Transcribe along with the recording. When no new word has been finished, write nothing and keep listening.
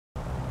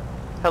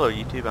Hello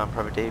YouTube, I'm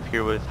pvtdave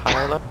here with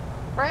Hyla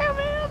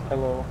Ramen!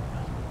 Hello.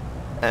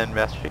 and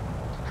Master Chief.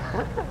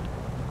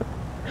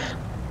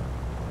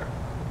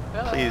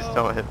 Please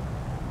don't hit.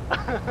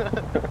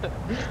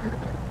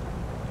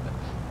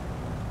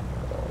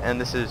 And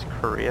this is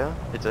Korea.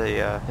 It's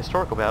a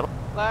historical battle.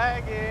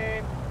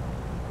 Lagging!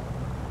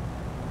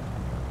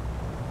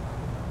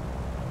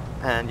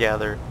 And yeah,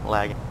 they're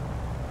lagging.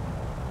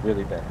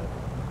 Really bad.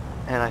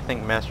 And I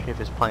think Master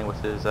Chief is playing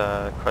with his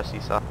crusty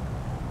sock.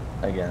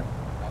 Again.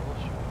 I will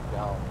shoot you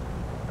down.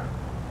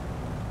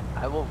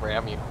 I will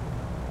ram you.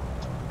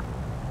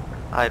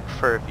 I'd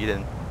prefer if you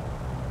didn't.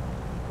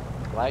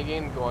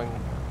 Lagging, going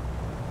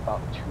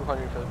about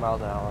 250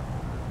 miles an hour.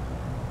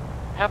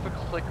 Half a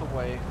click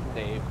away from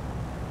Dave.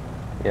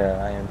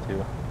 Yeah, I am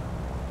too.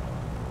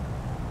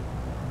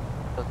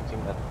 Doesn't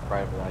seem that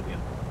bright of an idea.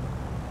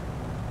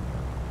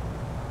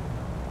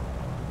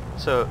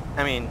 So,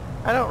 I mean,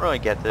 I don't really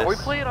get this. Are we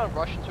playing on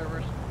Russian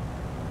servers?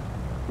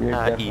 We're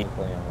definitely E.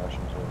 playing on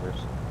Russian servers.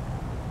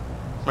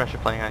 We're actually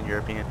playing on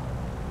European.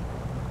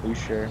 Are you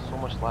sure? So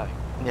much lag.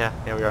 Yeah,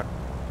 we are.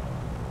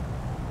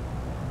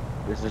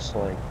 Is this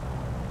like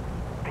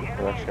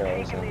Russia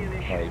is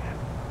in like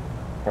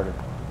part of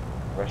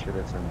Russia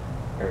that's in,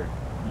 or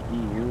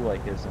EU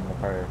like is in the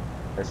part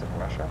that's in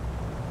Russia?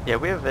 Yeah,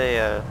 we have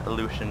a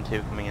Aleutian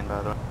too coming in,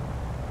 by the way.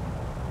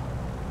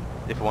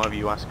 If one of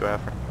you wants to go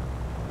after.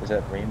 Is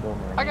that Rainbow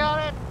Marine? I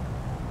got it!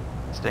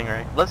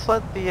 Stingray. Let's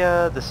let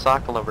the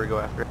sock lover go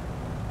after it.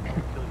 I'll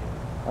kill you.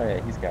 Oh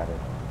yeah, he's got it.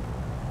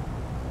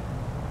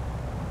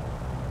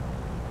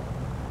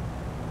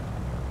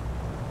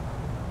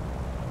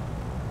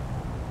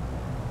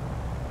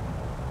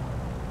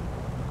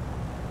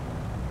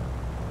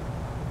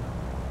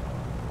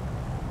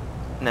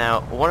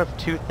 Now, one of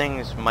two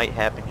things might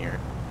happen here.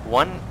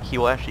 One, he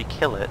will actually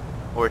kill it,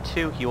 or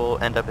two, he will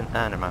end up in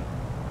Andaman.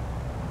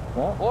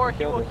 Well, Or he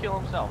killed will it. kill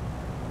himself.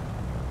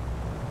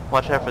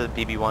 Watch out for the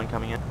BB-1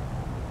 coming in.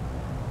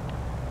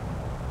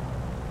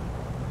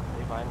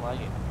 If I'm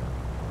lagging.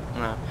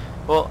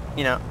 Well,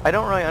 you know, I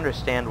don't really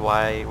understand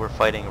why we're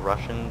fighting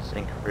Russians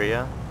in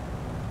Korea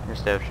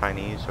instead of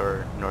Chinese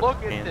or North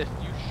Look Korean. at this.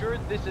 You sure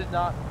this is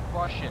not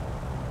Russian?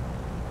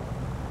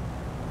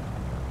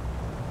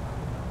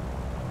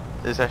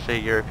 This is actually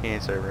a European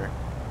server,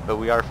 but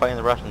we are fighting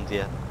the Russians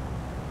yet.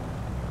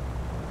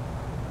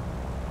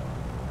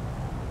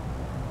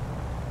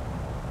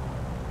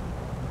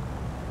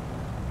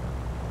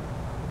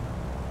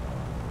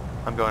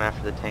 I'm going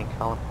after the tank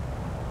column.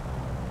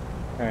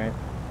 Alright.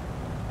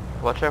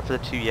 Watch out for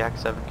the two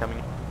Yak-7 coming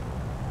in.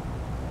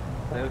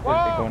 They're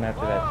Whoa, going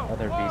after that whoa,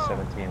 other whoa.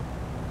 B-17.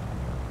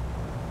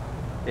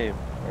 Dave,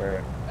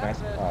 or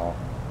oh,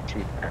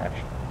 Chief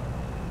crashed.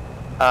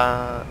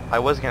 I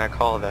was gonna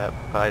call that,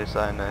 but I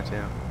decided not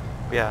to.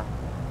 But yeah.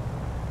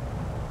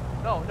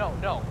 No.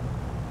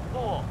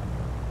 Bull.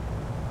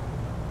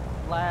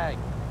 Lag.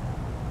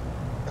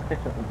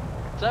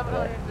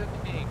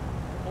 715.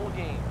 Whole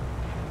game.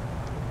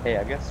 Hey,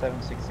 I got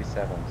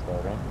 767, so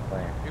don't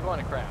complain. You're going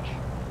to crash.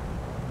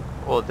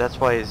 Well, that's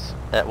why he's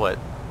at what,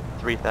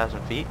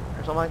 3,000 feet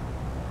or something like?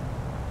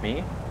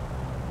 Me?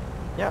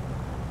 Yeah.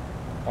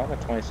 I'm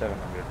at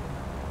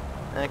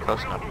 2,700.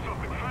 Close enough.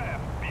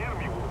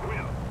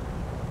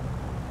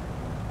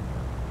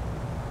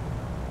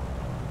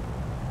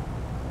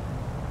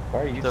 Why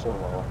are you so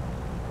low?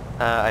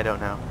 I don't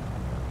know.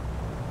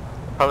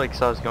 Probably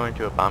because I was going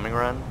to a bombing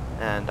run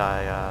and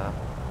I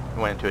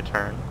went into a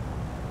turn.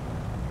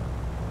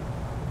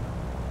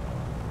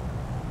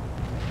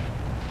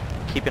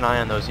 Keep an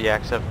eye on those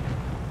Yak-7.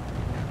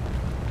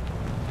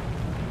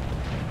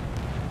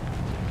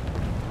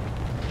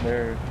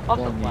 They're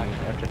Also going black.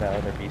 after that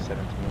other B-17.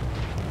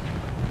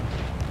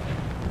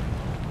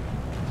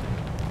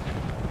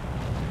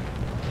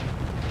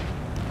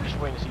 I'm just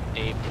waiting to see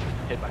Dave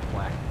get hit by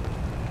flak.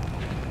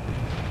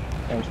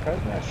 I was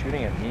probably not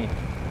shooting at me.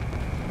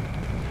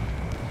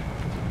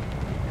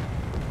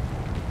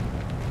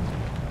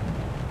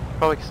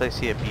 Probably because I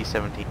see a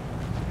B-17.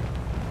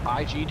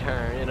 IG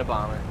turn in a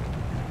bomber.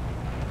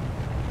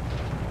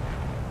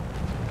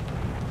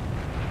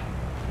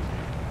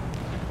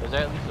 Is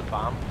that at least a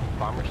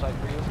bomber site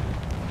for you?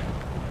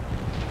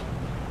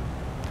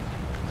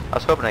 I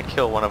was hoping I'd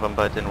kill one of them,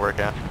 but it didn't work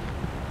out.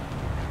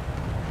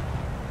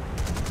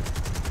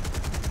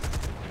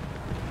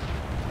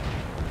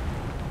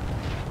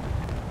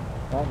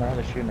 Oh, now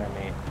they're shooting at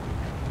me.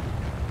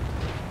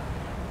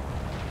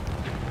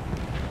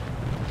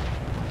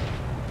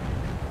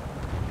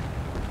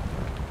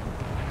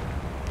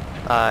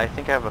 I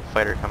think I have a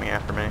fighter coming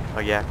after me,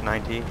 a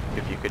Yak-90,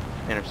 if you could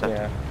intercept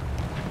Yeah. him.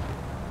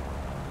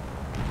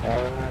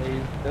 He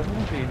doesn't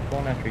look to be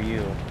going after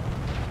you.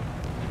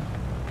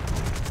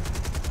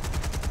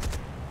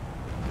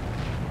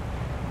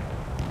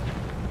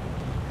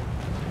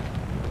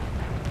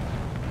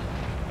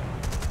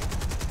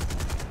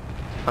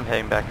 I'm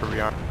heading back to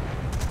rearm.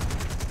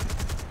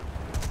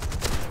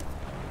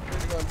 Sure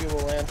you're going to be able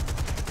to land.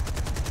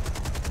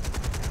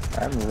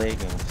 I'm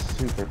lagging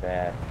super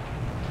bad.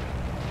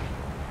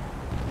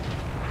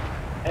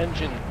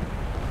 Engine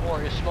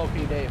 4 is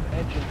smoking, Dave.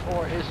 Engine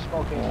 4 is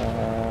smoking.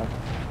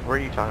 What are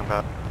you talking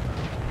about?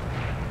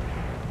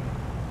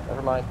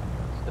 Never mind.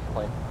 It's a different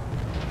plane.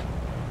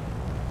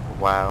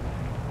 Wow.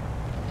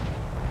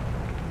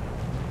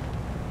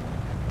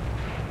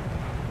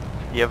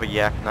 You have a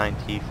Yak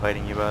 9T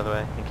fighting you, by the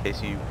way, in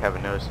case you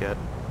haven't noticed yet.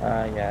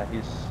 Yeah,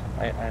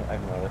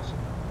 I've noticed.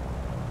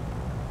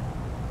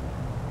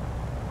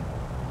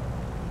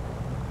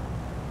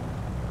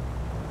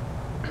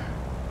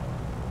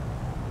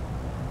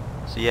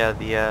 So yeah,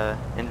 the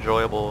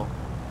enjoyable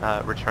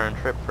return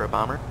trip for a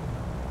bomber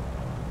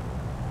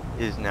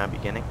is now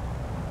beginning.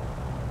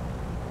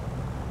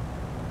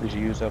 Did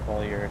you use up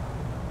all your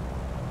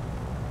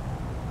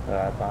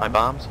bombs? My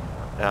bombs?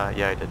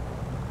 Yeah, I did.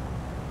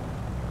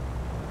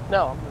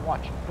 No, I'm gonna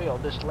watch you fail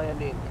this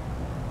landing.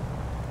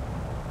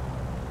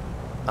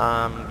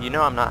 You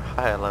know I'm not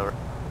high lower.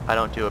 I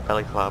don't do a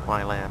belly flop when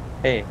I land.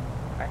 Hey,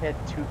 I had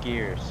 2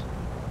 gears.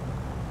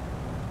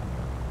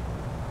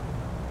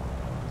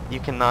 You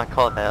cannot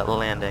call that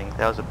landing.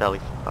 That was a belly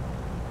flop.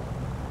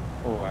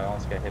 Oh, I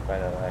almost got hit by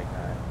that lag 9.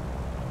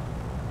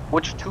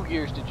 Which 2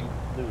 gears did you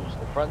lose?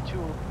 The front 2?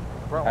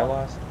 Front I 1?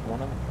 lost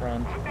one on the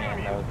front,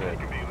 and that was it.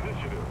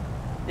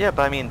 Yeah,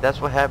 but I mean,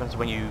 that's what happens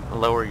when you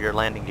lower your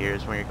landing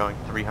gears when you're going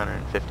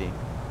 350.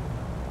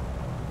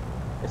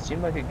 It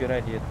seemed like a good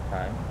idea at the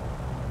time.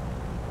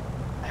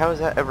 How is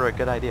that ever a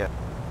good idea?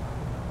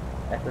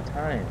 At the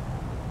time.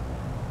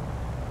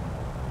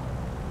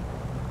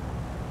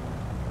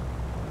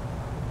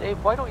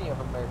 Dave, why don't you have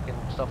American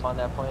stuff on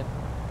that plane?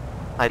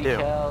 I do.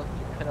 Decals,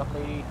 your pinup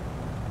lady.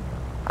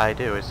 I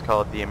do. It's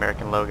called the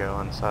American logo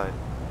on the side.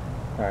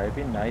 Alright, it'd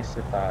be nice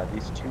if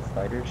these 2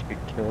 fighters could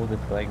kill the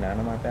flag 9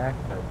 on my back,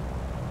 but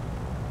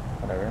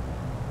whatever.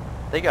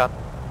 They got.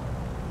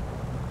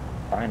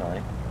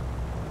 Finally.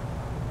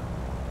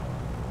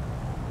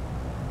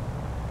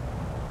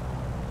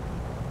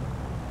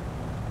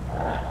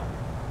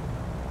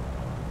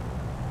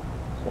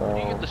 When do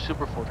you So, get the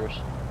Super Fortress?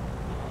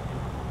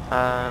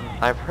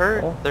 I've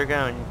heard Oh. they're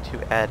going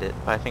to add it,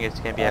 but I think it's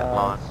going to be at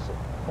launch.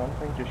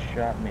 something just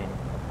shot me.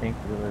 I think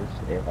it was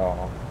it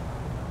all.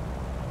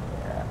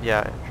 Yeah.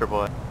 Yeah,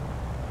 triple A.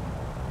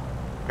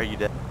 Are you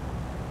dead?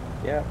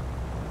 Yep.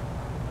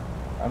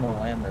 I'm gonna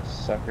land this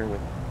sucker with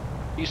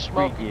He's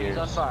smoking, he's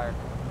on gears. fire.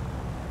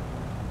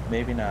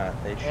 maybe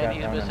not. They shot And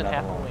he's down missing another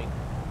half a one. wing.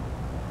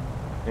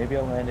 Maybe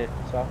I'll land it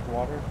soft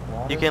water.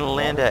 You can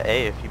land at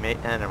A if you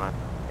make. Never mind.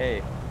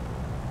 Hey,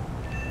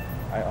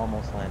 I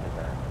almost landed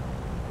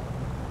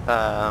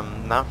that.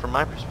 Not from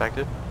my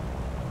perspective.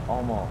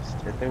 Almost.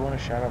 If they would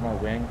have shot out my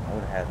wing, I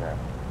would have had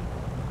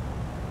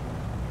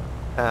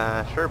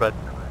that. Sure, bud.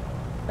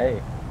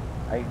 Hey,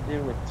 I did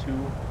it with 2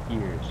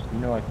 gears. You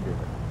know I can do it.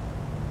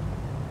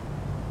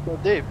 Well,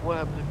 Dave, what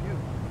happens if you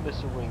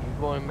miss a wing?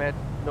 You going mad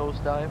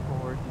nosedive,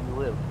 or do you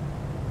live?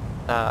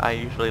 I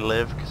usually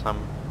live because I'm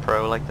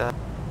pro like that.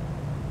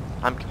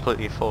 I'm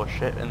completely full of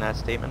shit in that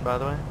statement, by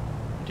the way.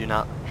 Do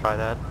not try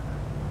that.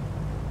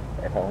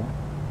 At home.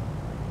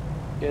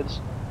 Kids,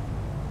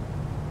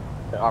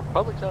 our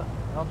public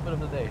announcement of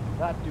the day: do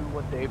not do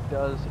what Dave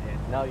does,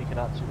 and now you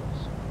cannot sue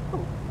us.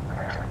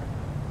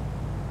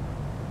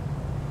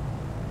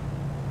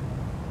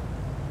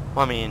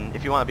 Well, I mean,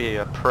 if you want to be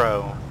a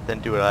pro, then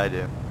do what I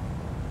do.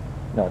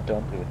 No,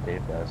 don't do what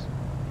Dave does.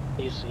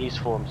 He's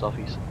full of himself.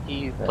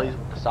 He plays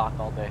with the sock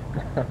all day.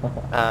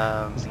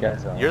 This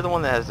guy's on. You're the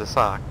one that has the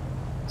sock.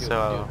 Dude,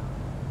 So,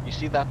 dude, you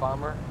see that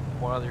bomber?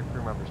 One other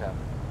crew members have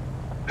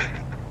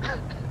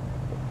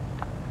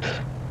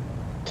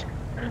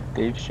it.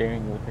 Dave's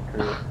sharing with the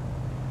crew.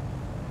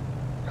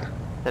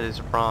 that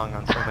is wrong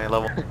on so many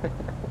levels.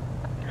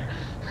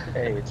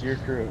 Hey, it's your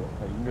crew.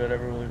 You can do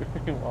whatever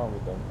you want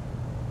with them.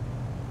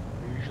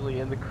 We're usually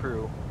in the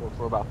crew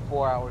for about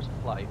 4 hours of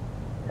flight.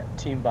 Yeah,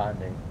 team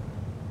bonding.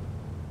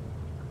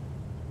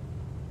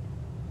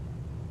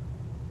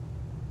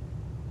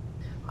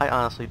 I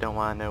honestly don't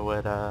want to know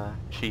what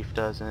Chief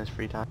does in his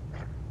free time.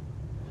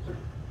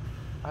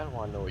 I don't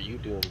want to know what you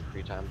do in your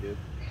free time, dude.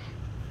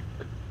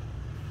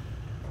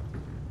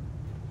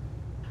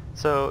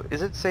 So,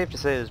 is it safe to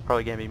say this is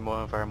probably going to be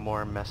one of our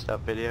more messed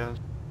up videos?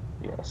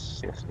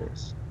 Yes, yes it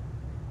is.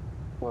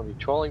 We'll be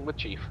trolling with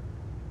Chief.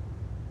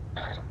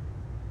 It's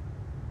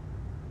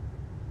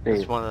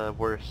Dave, one of the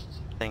worst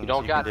things You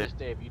don't got can this, do.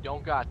 Dave. You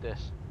don't got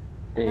this.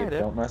 Dave, Yeah, I do.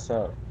 don't mess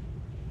up.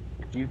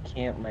 If you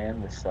can't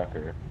land this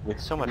sucker with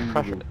So much 3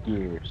 pressure.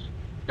 gears.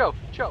 Choke,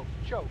 choke,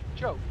 choke,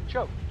 choke,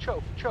 choke,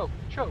 choke, choke,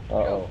 choke,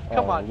 Uh-oh, choke.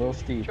 Come on, a little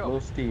dude. steep, a Choke.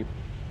 little steep.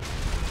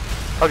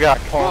 Oh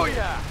god. Oh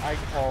yeah! I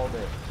called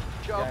it.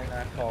 Did Choke. I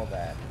not call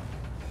that?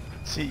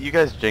 See, you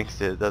guys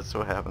jinxed it. That's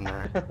what happened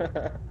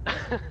there.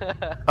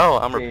 Oh,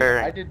 I'm Dave,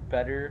 repairing. I did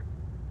better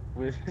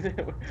with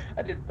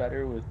I did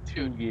better with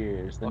 2 Dude,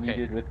 gears than you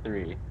okay. did with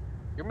 3.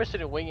 You're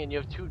missing a wing and you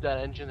have 2 dead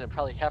engines and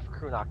probably half a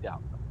crew knocked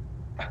out.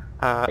 Hey,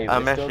 but I'm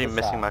it's still actually the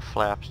missing sock. my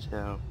flaps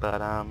too, but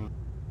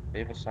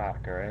Dave a sock,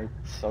 alright?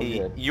 So see,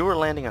 good. you were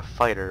landing a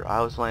fighter. I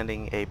was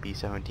landing a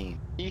B-17.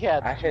 He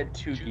had I had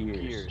 2 2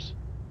 gears.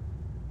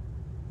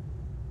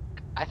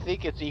 I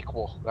think it's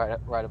equal right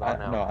about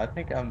now. No, I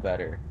think I'm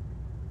better.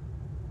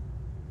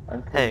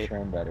 I'm pretty Hey, sure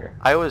I'm better.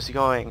 I was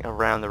going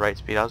around the right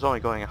speed. I was only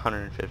going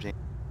 150.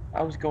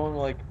 I was going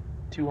like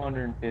You're in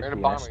a 250 and I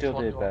bomber. You're still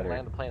supposed did to better.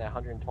 land the plane at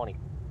 120.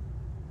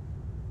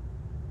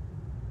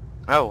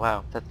 Oh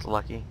wow, that's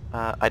lucky.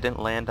 I didn't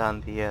land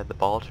on the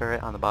ball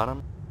turret on the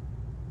bottom.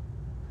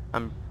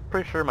 I'm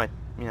pretty sure my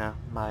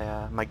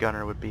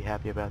gunner would be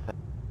happy about that.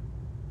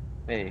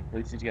 Hey, at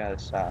least he's got a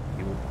stop.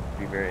 He would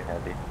be very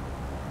happy.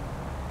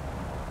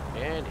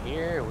 And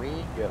here we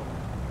go.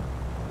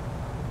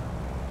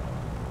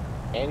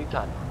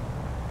 Anytime.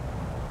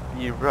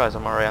 You realize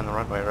I'm already on the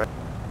runway, right?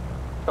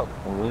 Oh,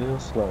 A little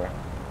slower.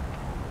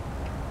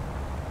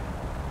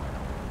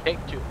 take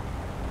 2.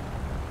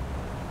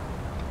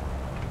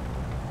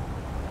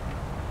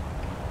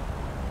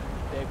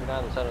 Dave, you're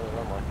not on the center of the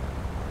runway.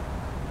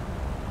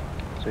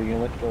 So you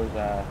can lift those,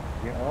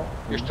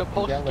 You're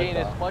supposed to gain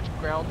as much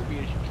ground speed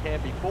as you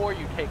can before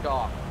you take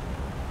off.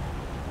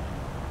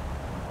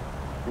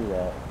 Do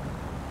that.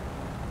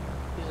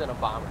 He's in a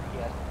bomber. He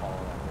has to follow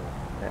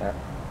that rule. Yeah.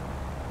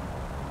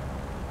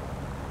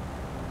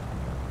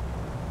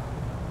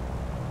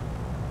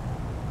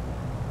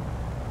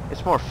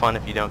 It's more fun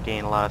if you don't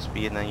gain a lot of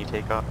speed and then you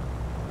take off.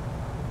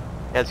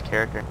 It adds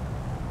character.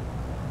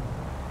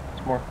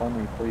 It's more fun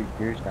when you pull your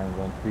gears down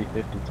going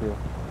 350 too.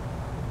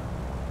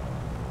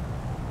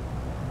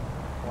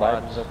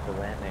 Livens up the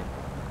landing.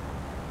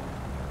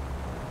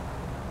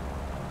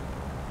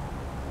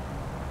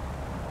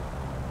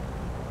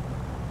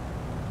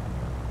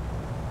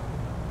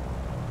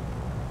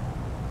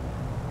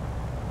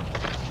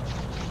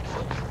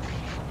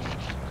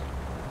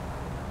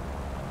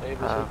 Dave,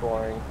 this is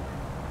boring.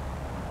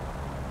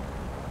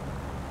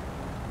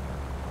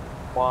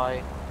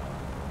 Why?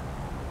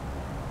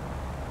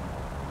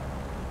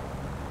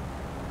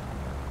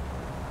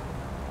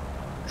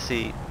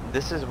 See,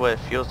 this is what it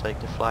feels like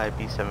to fly a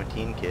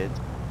B-17, kids.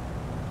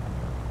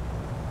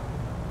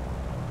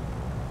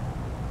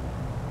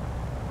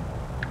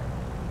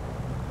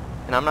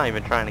 And I'm not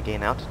even trying to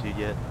gain altitude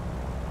yet.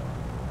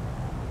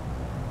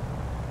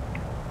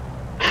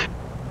 I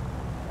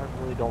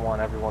really don't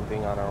want everyone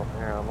being on our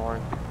air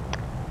alarm.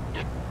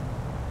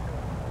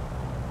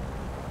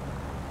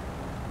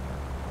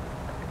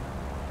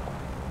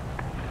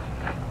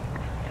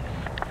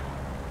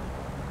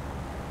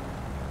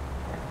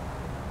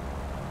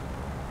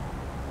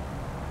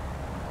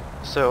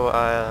 So,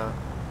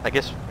 I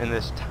guess in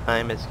this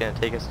time it's going to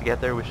take us to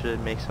get there, we should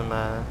make some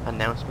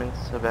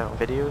announcements about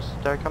videos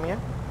that are coming out,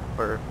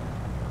 or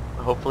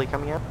hopefully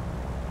coming out.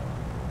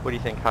 What do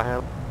you think,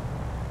 Kyle?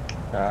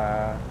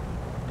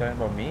 Talking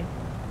about me?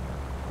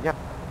 Yeah.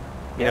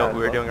 You know what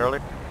we were doing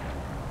earlier?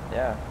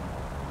 Yeah.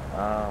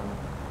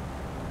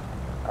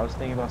 I was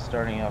thinking about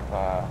starting up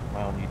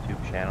my own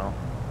YouTube channel.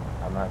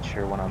 I'm not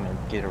sure when I'm gonna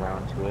get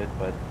around to it,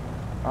 but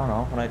I don't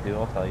know. When I do,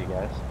 I'll tell you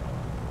guys.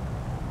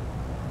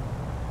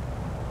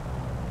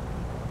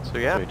 So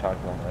yeah. That's what you're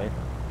talking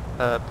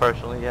about, right?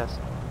 Partially, yes.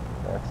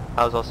 Yes.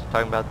 I was also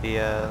talking about the,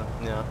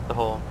 the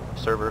whole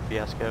server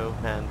fiasco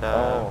and,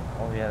 oh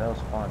yeah, that was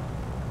fun.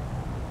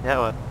 yeah,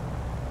 what?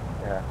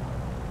 Yeah.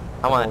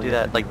 I want to We do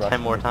have that like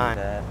 10 more do times.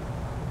 that.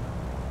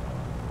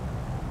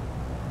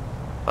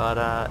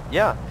 But,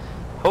 yeah,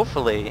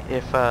 hopefully,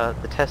 if the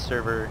test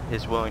server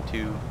is willing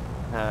to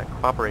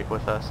cooperate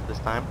with us this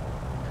time,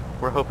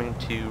 we're hoping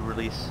to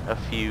release a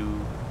few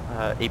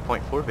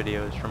 8.4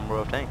 videos from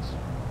World of Tanks,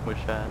 which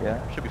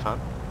should be fun.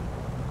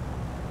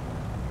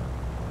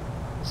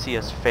 See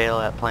us fail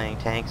at playing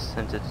tanks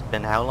since it's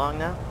been how long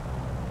now?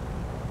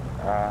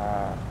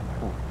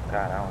 Oh,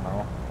 God, I don't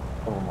know.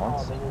 A couple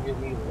months. then you get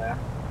me that.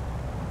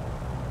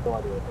 No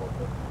idea about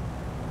this.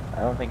 I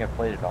don't think I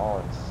played at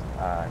all. It's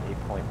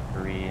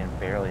 8.3 and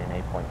barely an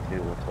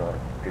 8.2, so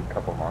a good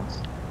couple months.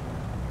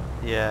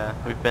 Yeah,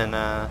 we've been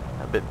a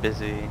bit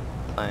busy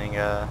playing,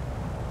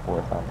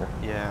 War Thunder.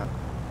 yeah.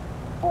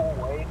 Oh,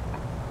 wait.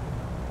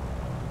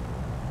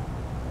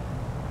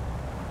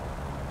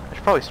 I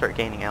should probably start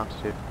gaining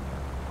altitude.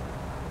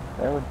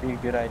 That would be a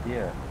good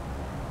idea.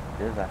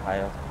 It is a high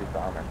altitude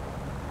bomber.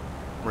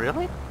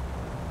 Really?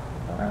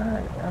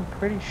 I'm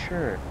pretty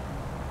sure.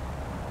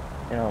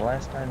 You know,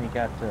 last time he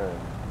got to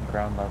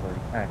ground level, he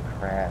kind of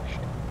crashed.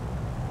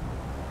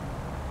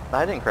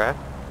 I didn't crash.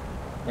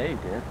 Yeah, you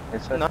did.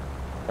 It said No.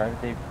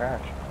 Private Dave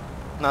crashed.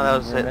 No, that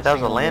was You were it. That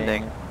was missing a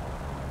landing. wing.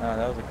 No,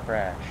 that was a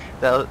crash.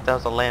 That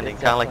was a landing,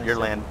 It kind of like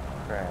definitely your said land.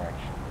 Crash.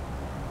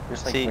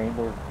 Just like See-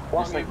 Rainbow.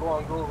 Want Just me like, to go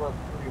on Google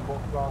and you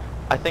both off?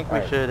 I think we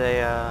Alright. should,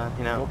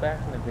 go know, back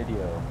in the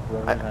video,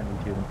 whoever's on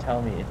YouTube, and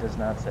tell me it does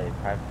not say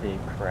Private Dave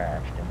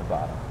crashed in the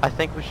bottom. I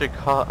think we should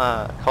call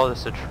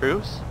this a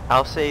truce.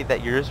 I'll say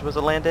that yours was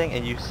a landing,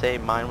 and you say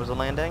mine was a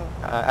landing.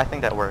 I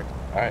think that worked.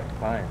 Alright,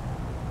 fine.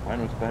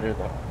 Mine was better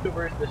though.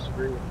 YouTubers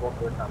disagree with both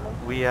their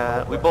comments. We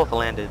both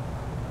landed.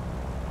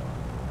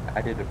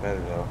 I did it better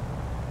though.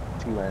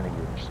 2 landing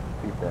gears.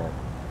 Beat that.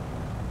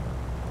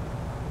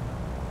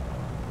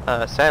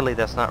 Sadly,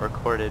 that's not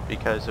recorded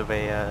because of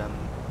an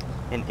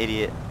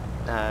idiot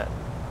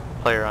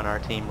player on our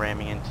team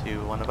ramming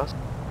into one of us.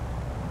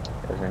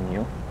 As in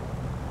you?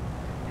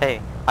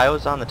 Hey, I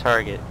was on the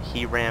target.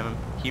 He ran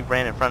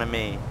in front of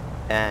me,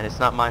 and it's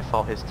not my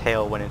fault his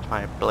tail went into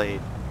my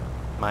blade,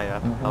 my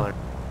propeller.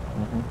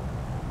 Mm-hmm.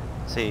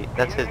 See,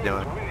 that's his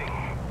doing.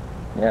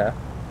 Yeah.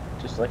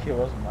 Just like it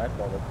wasn't my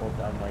fault. I pulled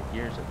down my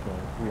gears at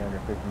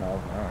 350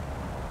 miles an hour.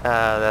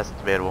 That's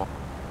debatable.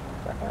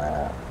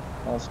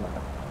 No, it's not.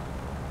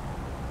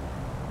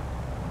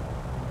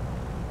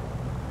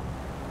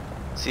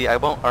 See, I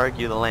won't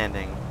argue the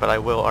landing, but I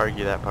will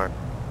argue that part.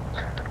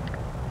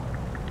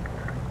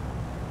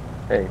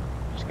 Hey, you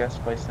just gotta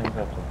spice things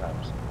up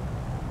sometimes.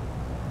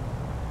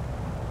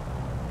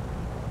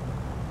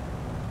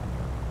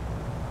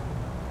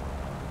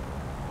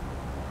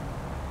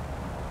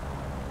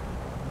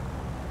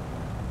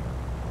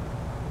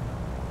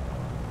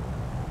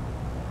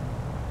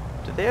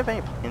 Do they have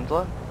any planes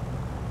left?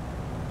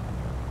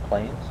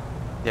 Planes?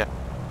 Yeah.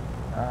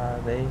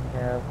 They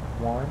have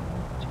 1,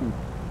 2.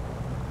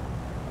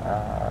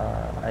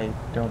 I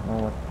don't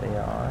know what they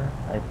are.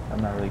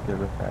 I'm not really good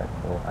with that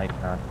little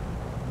icon.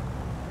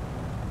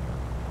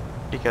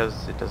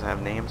 Because it doesn't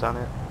have names on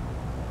it?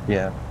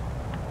 Yeah.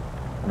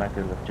 I'm not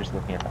good with just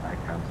looking at the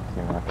icons and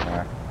seeing what they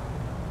are.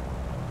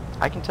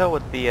 I can tell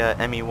what the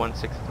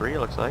ME-163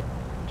 looks like,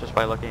 just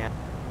by looking at it.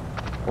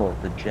 Well,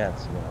 the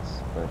jets,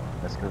 yes, but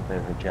that's because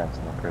they're the jets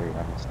and they're pretty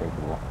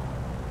unmistakable.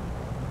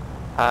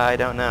 I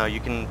don't know.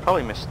 You can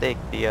probably mistake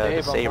the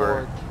Dave, on Saber.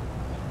 board.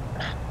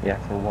 Yeah,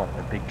 for what?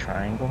 A big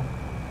triangle?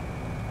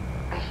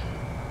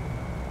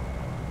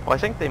 Well, I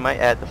think they might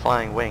add the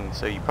flying wing,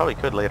 so you probably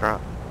could later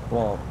on.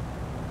 Well,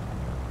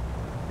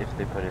 if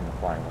they put in the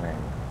flying wing.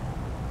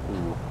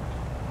 Ooh.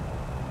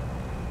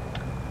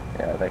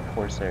 Yeah, that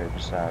Corsair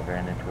just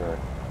ran into a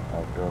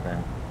building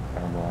in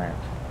front of the land.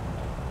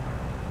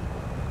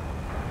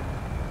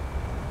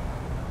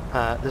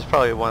 This is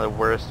probably one of the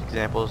worst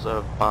examples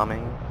of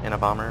bombing in a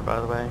bomber, by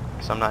the way,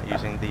 because I'm not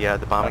using the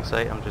bombing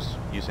site. I'm just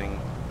using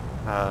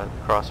the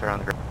crosshair on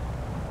the ground.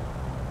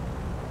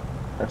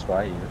 That's what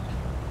I used.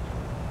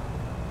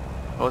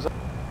 What was it?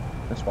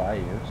 That's what I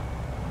used.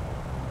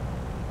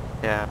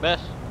 Yeah.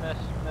 Miss.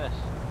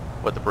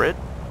 What, the Brit?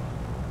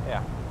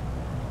 Yeah.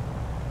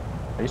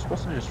 Are you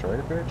supposed to destroy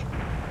the bridge?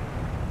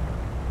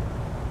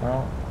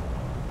 Well,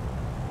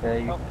 yeah,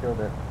 you killed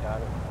it.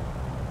 Got it.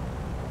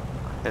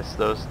 It's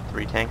those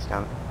 3 tanks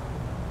down there.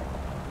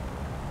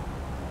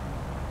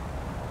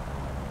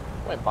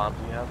 How many bombs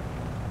do you have?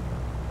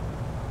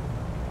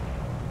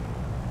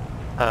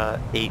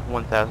 8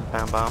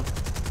 1,000-pound bomb.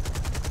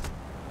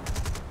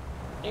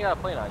 You got a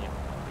plane on you.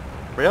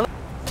 Really?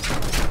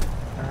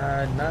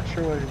 Not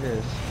sure what it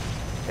is.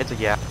 It's a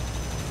gap.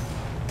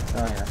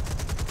 Oh yeah.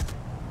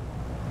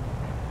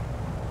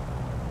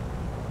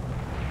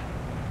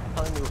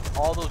 Telling me with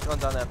all those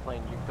guns on that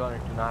plane, your gunner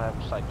do not have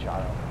a sight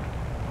shot out.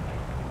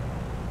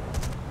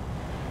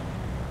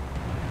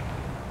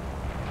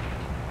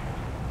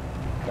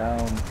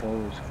 Down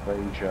goes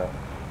Frazier.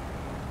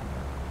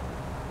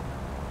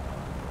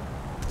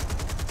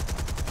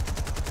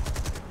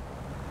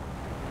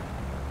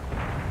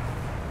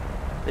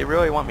 They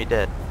really want me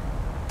dead.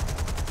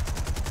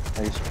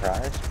 Are you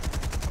surprised?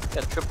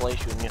 Got a AAA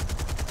shooting you.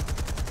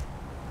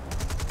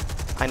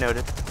 I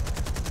noted.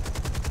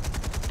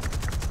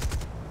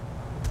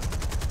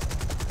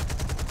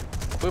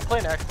 If we play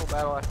an actual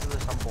battle after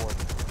this, I'm bored.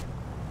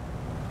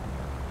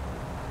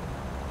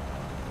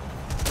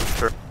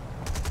 Sure.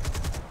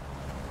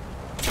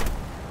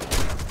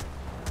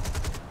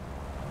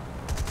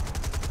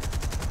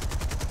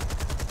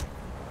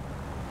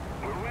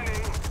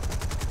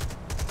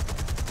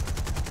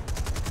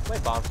 How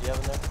many bombs do you have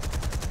in there?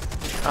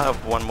 I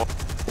have one more.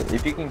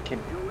 If you can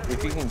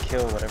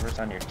kill whatever's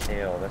on your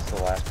tail, that's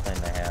the last plane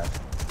they have.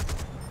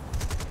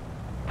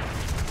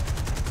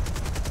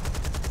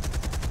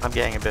 I'm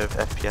getting a bit of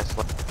FPS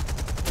left.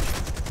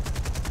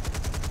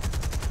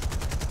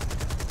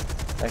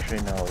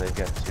 Actually, no, they've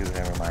got 2.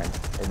 Never mind.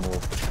 They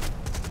moved.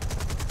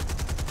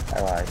 I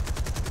lied.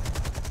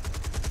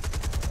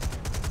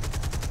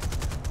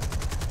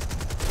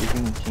 If you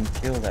can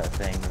kill that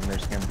thing, then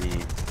there's gonna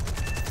be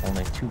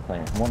only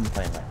 1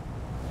 plane left.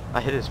 I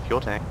hit his fuel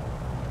tank.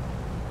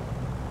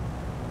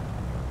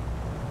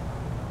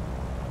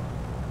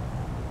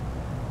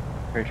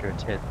 Pretty sure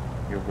it's hit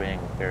your wing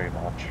very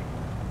much.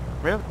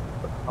 Really?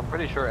 I'm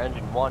pretty sure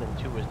engine 1 and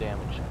 2 is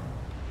damaged.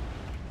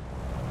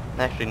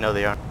 Actually, no,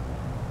 they aren't.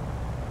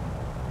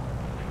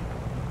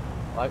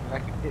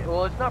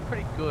 Well, it's not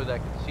pretty good. I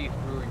can see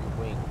through your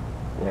wing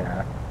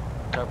Yeah.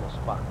 in several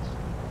spots.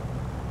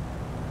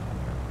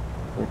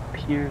 It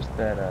appears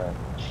that a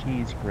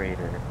cheese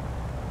grater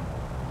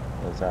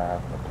was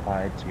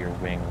applied to your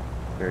wing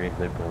very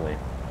liberally.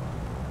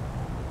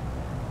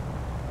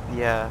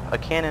 Yeah, a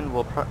cannon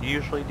will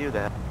usually do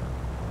that.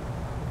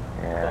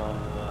 Yeah.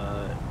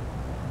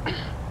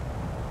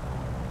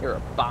 You're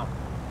a bomb.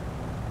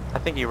 I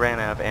think he ran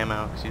out of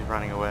ammo because he's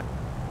running away.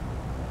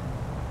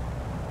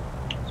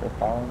 So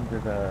follow him to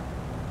the.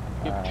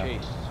 Give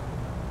chase.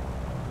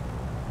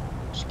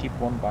 Just keep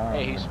 1 bomb.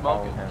 Hey, he's and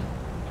follow smoking. him.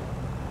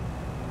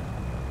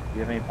 Do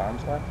you have any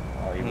bombs left?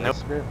 Oh, you Nope.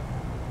 missed it.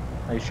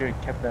 You should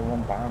have kept that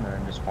one bomber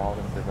and just followed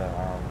him to the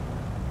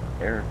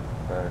air.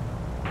 But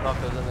No,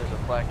 because then there's a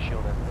flak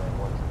shield at that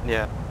one.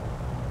 Yeah.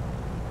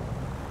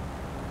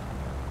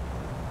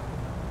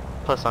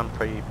 Plus, I'm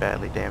pretty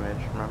badly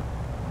damaged, remember?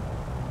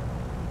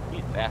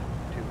 He's fast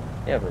too.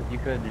 yeah, but you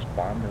could have just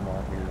bombed him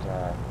while he was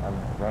on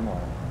the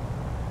runway.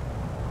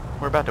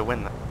 We're about to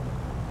win, though.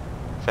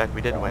 In fact,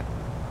 we did So- win.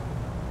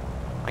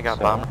 I got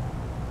so, bombed.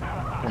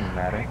 Doesn't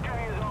matter.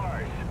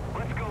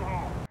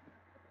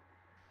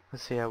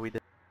 Let's see how we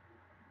did.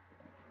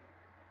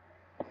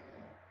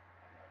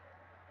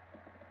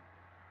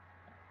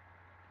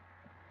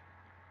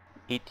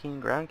 18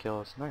 ground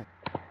kills, nice.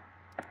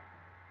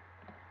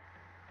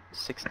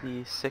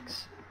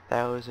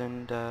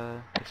 66,000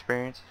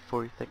 experience,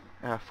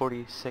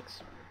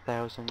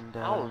 46,000.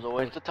 That was a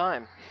waste of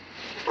time.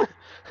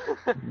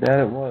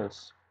 Yeah, it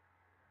was.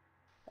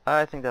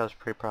 I think that was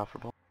pretty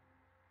profitable.